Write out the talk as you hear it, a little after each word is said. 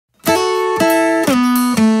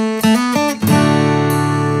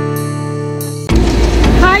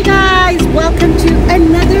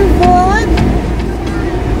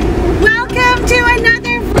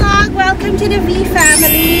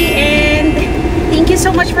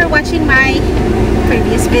so much for watching my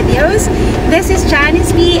previous videos. This is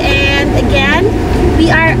Janice B, and again,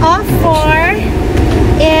 we are off for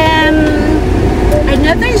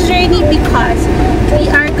another journey because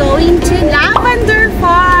we are going to Lavender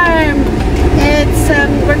Farm. It's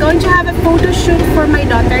we're going to have a photo shoot for my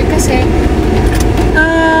daughter kasi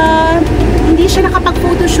hindi siya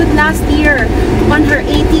nakapag-photo shoot last year on her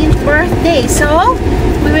 18th birthday. So,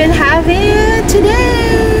 we will have it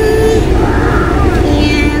today.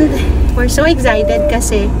 And we're so excited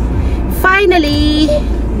kasi finally,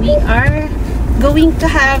 we are going to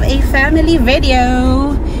have a family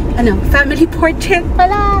video. Family portrait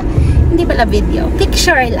pala. Hindi pala video.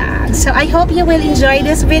 Picture lang. So, I hope you will enjoy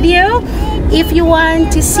this video. If you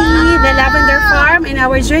want to see the Lavender Farm and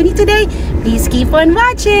our journey today, please keep on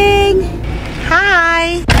watching.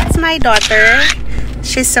 Hi! That's my daughter.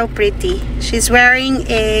 She's so pretty. She's wearing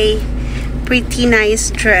a pretty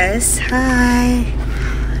nice dress. Hi!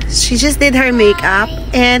 She just did her makeup.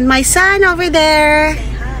 And my son over there.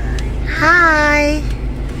 Hi!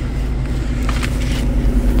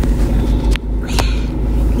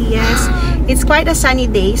 Yes, it's quite a sunny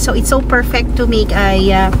day, so it's so perfect to make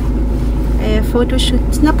a photo shoot.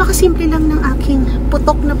 Napakasimple lang ng aking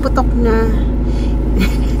putok na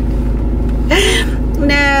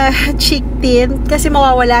na cheek tint kasi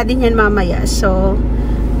mawawala din yan mamaya. So,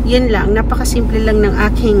 yun lang. Napakasimple lang ng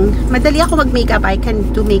aking... Madali ako mag-makeup. I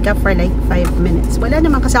can do makeup for like 5 minutes. Wala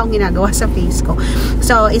naman kasi akong ginagawa sa face ko.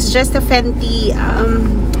 So, it's just a Fenty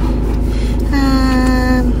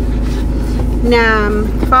na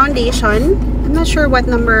foundation. I'm not sure what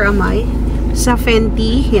number am I. Sa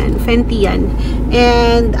Fenty. Yan. Fenty yan.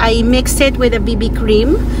 And I mixed it with a BB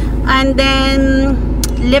cream. And then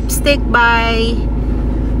lipstick by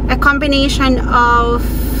a combination of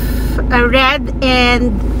a red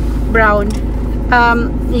and brown.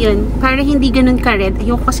 Yun. Para hindi ganun ka-red.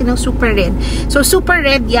 Ayoko kasi ng super red. So, super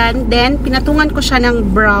red yan. Then, pinatungan ko siya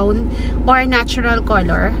ng brown or natural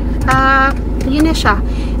color. Yun na siya.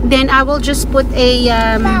 Then, I will just put a,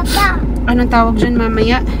 anong tawag dyan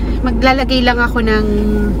mamaya? Maglalagay lang ako ng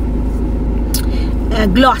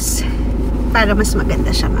gloss para mas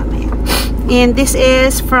maganda siya mamaya. And this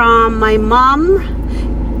is from my mom.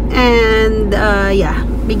 And, yeah.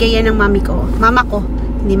 Bigay yan ng mami ko. Mama ko.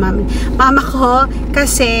 Hindi mami. Mama ko.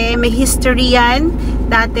 Kasi may history yan.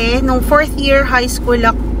 Dati, nung 4th year high school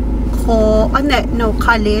ako,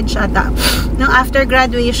 college ata. Nung after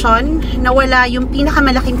graduation, nawala yung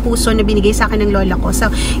pinakamalaking puso na binigay sa akin ng lola ko.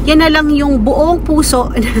 So, yan na lang yung buong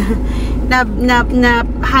puso na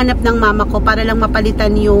hanap ng mama ko para lang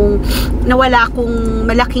mapalitan yung nawala akong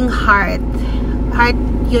malaking heart. Heart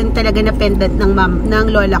yun talaga na pendant ng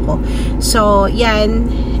lola ko. So,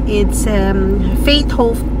 yan. It's faith,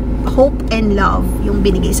 hope, and love yung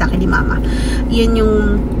binigay sa akin ni mama. Yun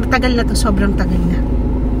yung matagal na to. Sobrang tagal na.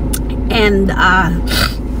 And,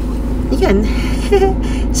 yan.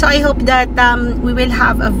 So, I hope that we will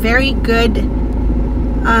have a very good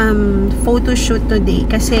photo shoot today.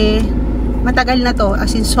 Kasi, matagal na to.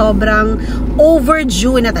 As in, sobrang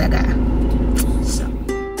overdue na talaga. So.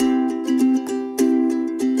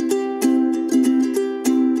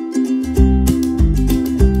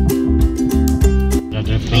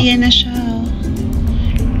 Ayan na siya.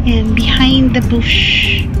 And behind the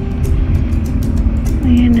bush.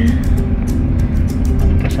 Ayan na.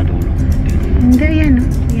 Hindi, yan o.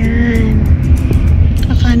 Yan.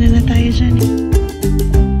 Kakana na tayo dyan.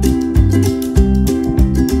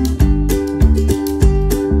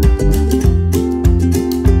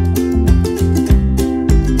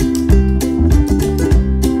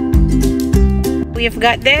 We've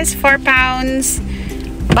got this 4 pounds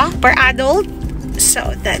per adult.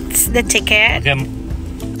 So that's the ticket. Okay.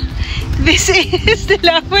 This is the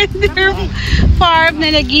Lavender Farm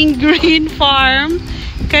na naging green farm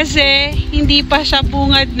kasi hindi pa siya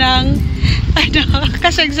bungad ng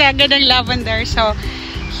kasagsagan ng lavender. So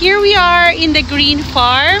here we are in the green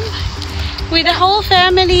farm with the whole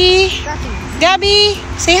family. Gabby,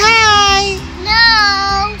 say hi. No.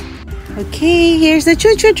 Okay, here's the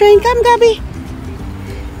choo-choo train. Come, Gabby.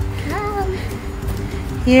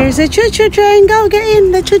 Here's the choo-choo train. Go, get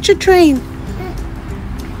in the choo-choo train.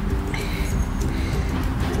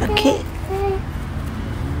 Okay.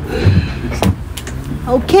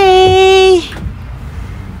 Okay.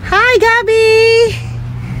 Hi, Gabby.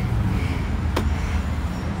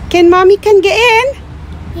 Can mommy get in?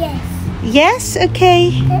 Yes. Yes?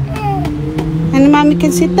 Okay. And mommy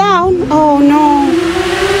can sit down. Oh, no.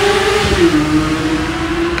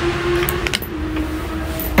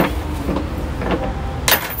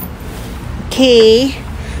 Okay.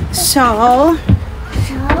 So,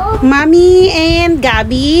 Mommy and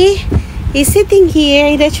Gabby is sitting here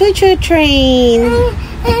in the choo-choo train.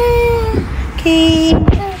 Okay.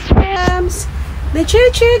 The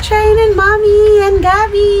choo-choo train and Mommy and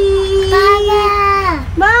Gabby.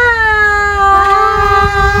 Bye.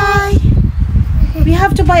 We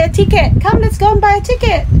have to buy a ticket. Come, let's go and buy a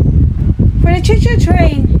ticket for the choo-choo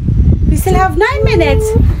train. We still have 9 minutes.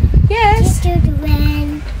 Yes.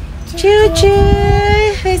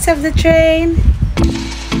 Choo-choo. Face of the train.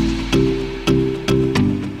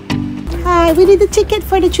 Hi, we need a ticket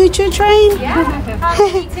for the choo-choo train. Yeah, how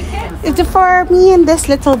many tickets? It's for me and this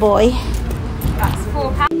little boy. That's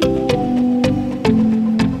 £4.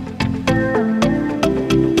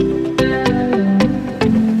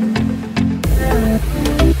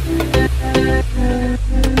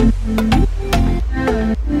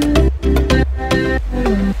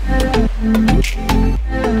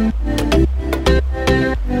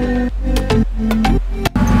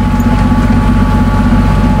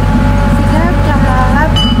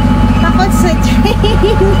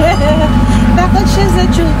 Takot siya sa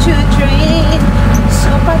choo-choo train. So,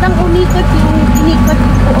 parang inikot yung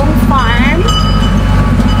buong farm.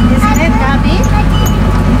 Isn't it, Gabby?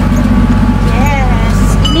 Yes.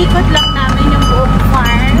 Inikot lang namin yung buong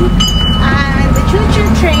farm. And the choo-choo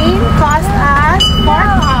train cost us £4.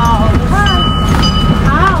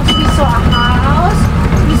 House. We saw a house.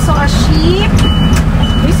 We saw a sheep.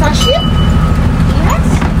 We saw a sheep? Yes.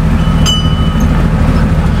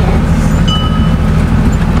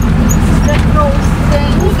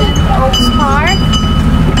 Oaks Park.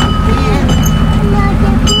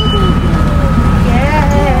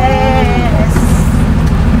 Yes.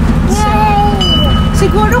 So,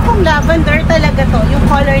 siguro kung lavender talaga to, yung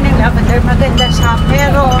color ng lavender maganda siya,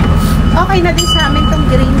 pero okay na din sa amin tong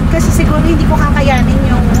green kasi siguro hindi ko kakayanin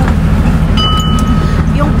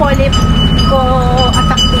yung polyp ko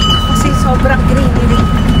ataktik kasi sobrang greenery.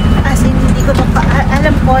 As in, hindi ko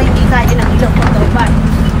alam ko hindi kaya ng ilong ko to, but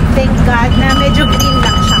thank God na medyo green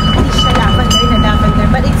lang siya. Hindi siya lavender na lavender.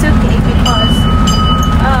 But it's okay because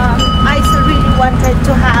I still really wanted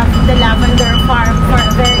to have the lavender farm for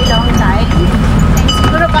a very long time. And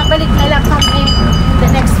siguro babalik na lang kami the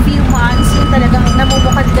next few months. Yung talagang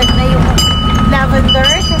namumukadgad na yung lavender.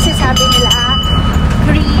 Kasi sabi nila,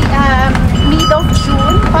 mid of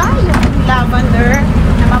June pa yung lavender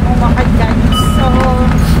na mamumukadgad. So,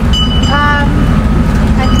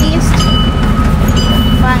 at least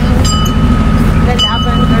find the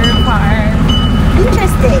lavender farm.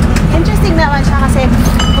 Interesting naman siya kasi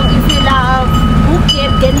kung if you love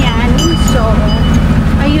bukid, ganyan. So,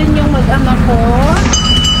 ayun yung mag-ama ko.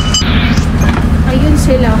 Ayun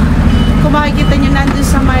sila. Kung makikita nyo nandun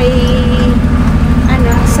sa may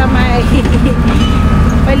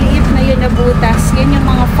maliit na yun na butas. Yan yung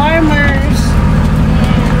mga farmers.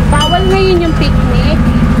 Bawal ngayon yung picnic.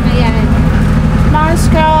 Ayan.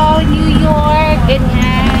 Moscow, New York,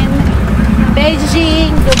 ganyan.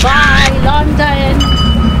 Beijing, Dubai, London.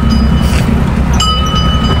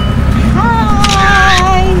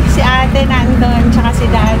 Hi! Si ate nandun, tsaka si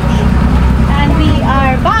daddy. And we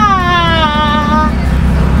are back!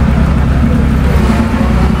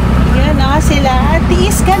 Yun o, sila.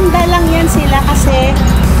 Tiis ganda lang yan sila kasi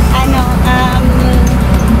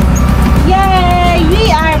yay!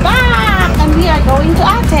 We are back! And we are going to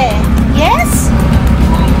ate. Yes?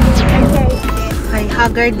 Ay,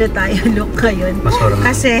 haggard na tayo look ngayon.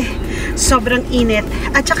 Kasi sobrang init.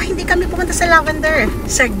 At saka hindi kami pumunta sa lavender.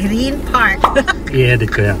 Sa Green Park.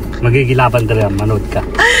 I-edit ko yan. Magiging lavender yan. Manood ka.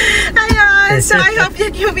 Ayun. So I hope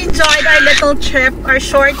that you've enjoyed our little trip, our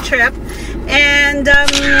short trip. And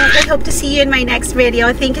I hope to see you in my next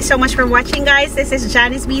video. Thank you so much for watching, guys. This is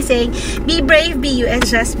Janice B saying, be brave, be you, and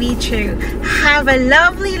just be true. Have a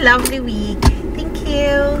lovely, lovely week. Thank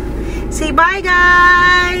you. Say bye,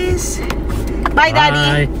 guys. Bye,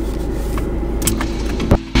 Daddy. Bye.